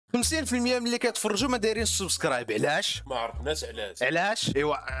50% من اللي كيتفرجوا ما دايرين سبسكرايب. علاش؟ ما عرفناش علاش. علاش؟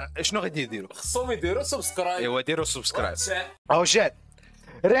 ايوا شنو غادي يديروا؟ خصهم يديروا سبسكرايب. ايوا ديروا سبسكرايب. Oh shit.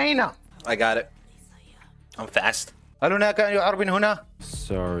 رينا. I got it. I'm fast. هل هناك أي عربي هنا؟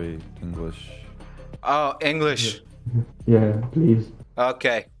 Sorry, English. Oh, English. Yeah, please.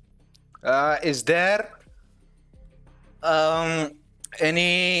 Okay. Is there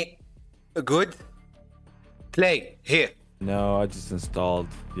any good play here? No, I just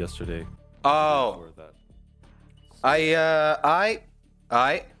installed yesterday. Oh, For that.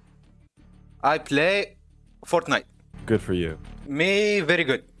 I play Fortnite. Good for you. Me, very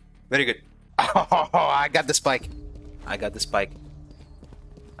good, very good. Oh, I got the spike. I got the spike.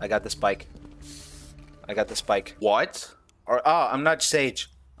 I got the spike. I got the spike. What? Or I'm not Sage.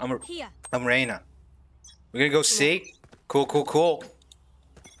 I'm Reina. We're gonna go see. Cool, cool, cool.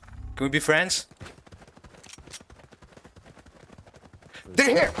 Can we be friends?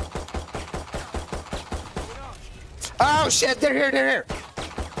 They're here. Oh shit! They're here. They're here.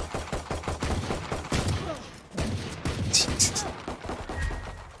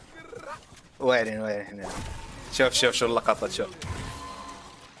 وين شوف اللقطات شوف.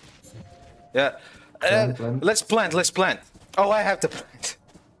 Yeah. Let's plant. Oh, I have to plant.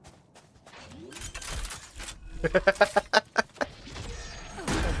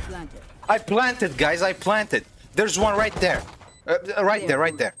 I planted, guys. I planted. There's one right there.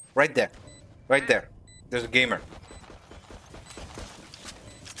 Right there. There's a gamer.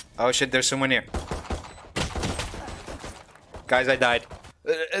 Oh shit, there's someone here. Guys, I died.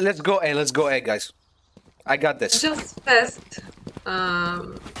 Let's go A, guys. I got this. Just fast.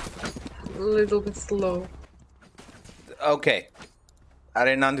 A little bit slow. Okay. I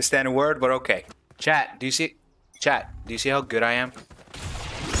didn't understand a word, but okay. Chat, do you see how good I am?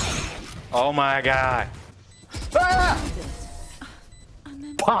 Oh my god. Ah!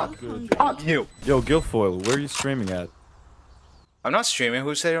 Pog you. Yo, Guilfoyle, where are you streaming at? I'm not streaming.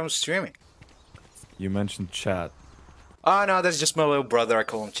 Who said I'm streaming? You mentioned chat. Oh no, that's just my little brother. I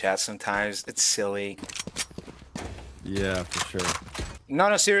call him Chat sometimes. It's silly. Yeah, for sure.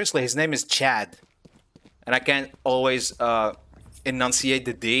 No, seriously, his name is Chad. And I can't always enunciate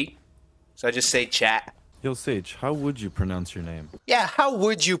the D. So I just say Chat. Yo, Sage, how would you pronounce your name? Yeah, how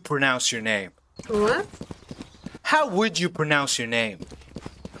would you pronounce your name? What? How would you pronounce your name?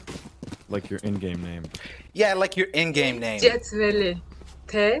 Like your in-game name. Yeah, like your in-game name. Cetveli.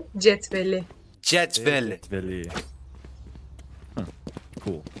 Cetveli. Cetveli. Veli. Huh.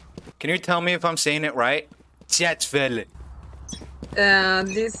 Cool. Can you tell me if I'm saying it right? Cetveli.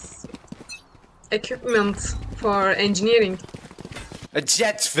 This equipment for engineering. A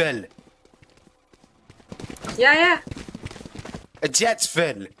Cetveli. Yeah. A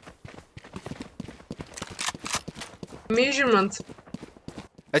Cetveli. Measurement.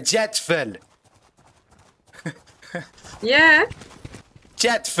 A Cetveli. Yeah.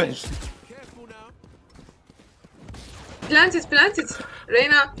 Cetveli. Plant it.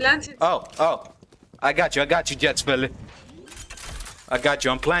 Reina, plant it. Oh. I got you, Cetveli. I got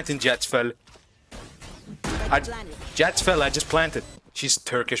you. I'm planting Cetveli. Cetveli, I just planted. She's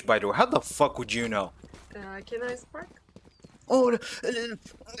Turkish, by the way. How the fuck would you know? Can I spark?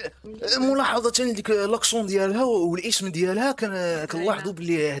 ملاحظة ديك لاكسون ديالها والاسم ديالها كنلاحظوا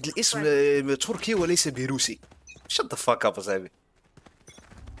بلي هذا الاسم تركي وليس بروسي. Shut the fuck up, أصاحبي.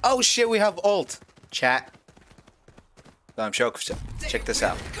 Oh shit, we have ult. Chat. مشاو كفتة. Check this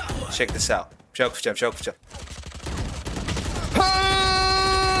out. مشاو كفتة.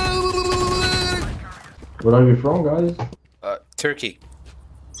 Where are you from, guys? Turkey.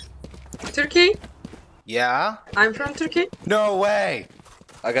 Turkey? Yeah? I'm from Turkey. No way!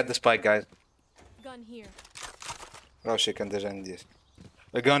 I got the spike, guys. Gun here. Oh shit, كان ديجا عندي.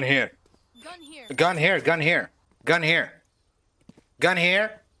 A gun here. Gun here. Gun here. Gun here. Gun here. Gun here.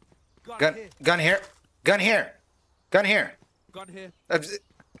 Gun here. Gun here. Gun here. Gun here.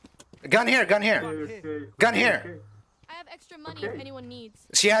 Gun here. Gun here. Gun here. I have extra money if anyone needs.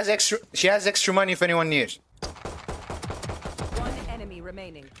 She has extra money if anyone needs. One enemy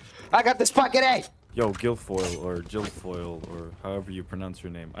remaining. I got this pocket A. Yo, Guilfoyle or Jillfoyle or however you pronounce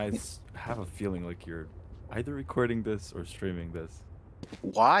your name. I have a feeling like you're either recording this or streaming this.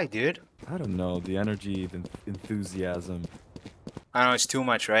 Why, dude? I don't know, the energy, the enthusiasm. I know it's too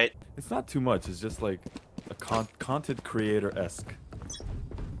much, right? It's not too much, it's just like a content creator-esque.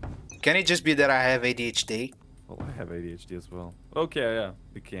 Can it just be that I have ADHD? Well, I have ADHD as well. Okay, yeah,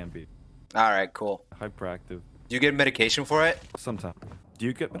 it can be. Alright, cool. Hyperactive. Do you get medication for it? Sometimes. Do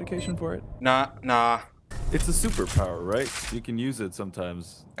you get medication for it? Nah. It's a superpower, right? You can use it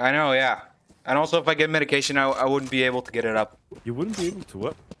sometimes. I know, yeah. And also, if I get medication, I wouldn't be able to get it up. You wouldn't be able to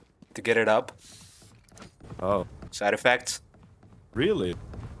what? to get it up. Oh, Side effects. really?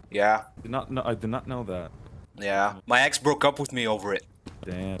 Yeah. I did not know that. Yeah. My ex broke up with me over it.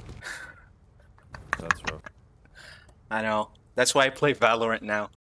 Damn. That's rough. I know. That's why I play Valorant now.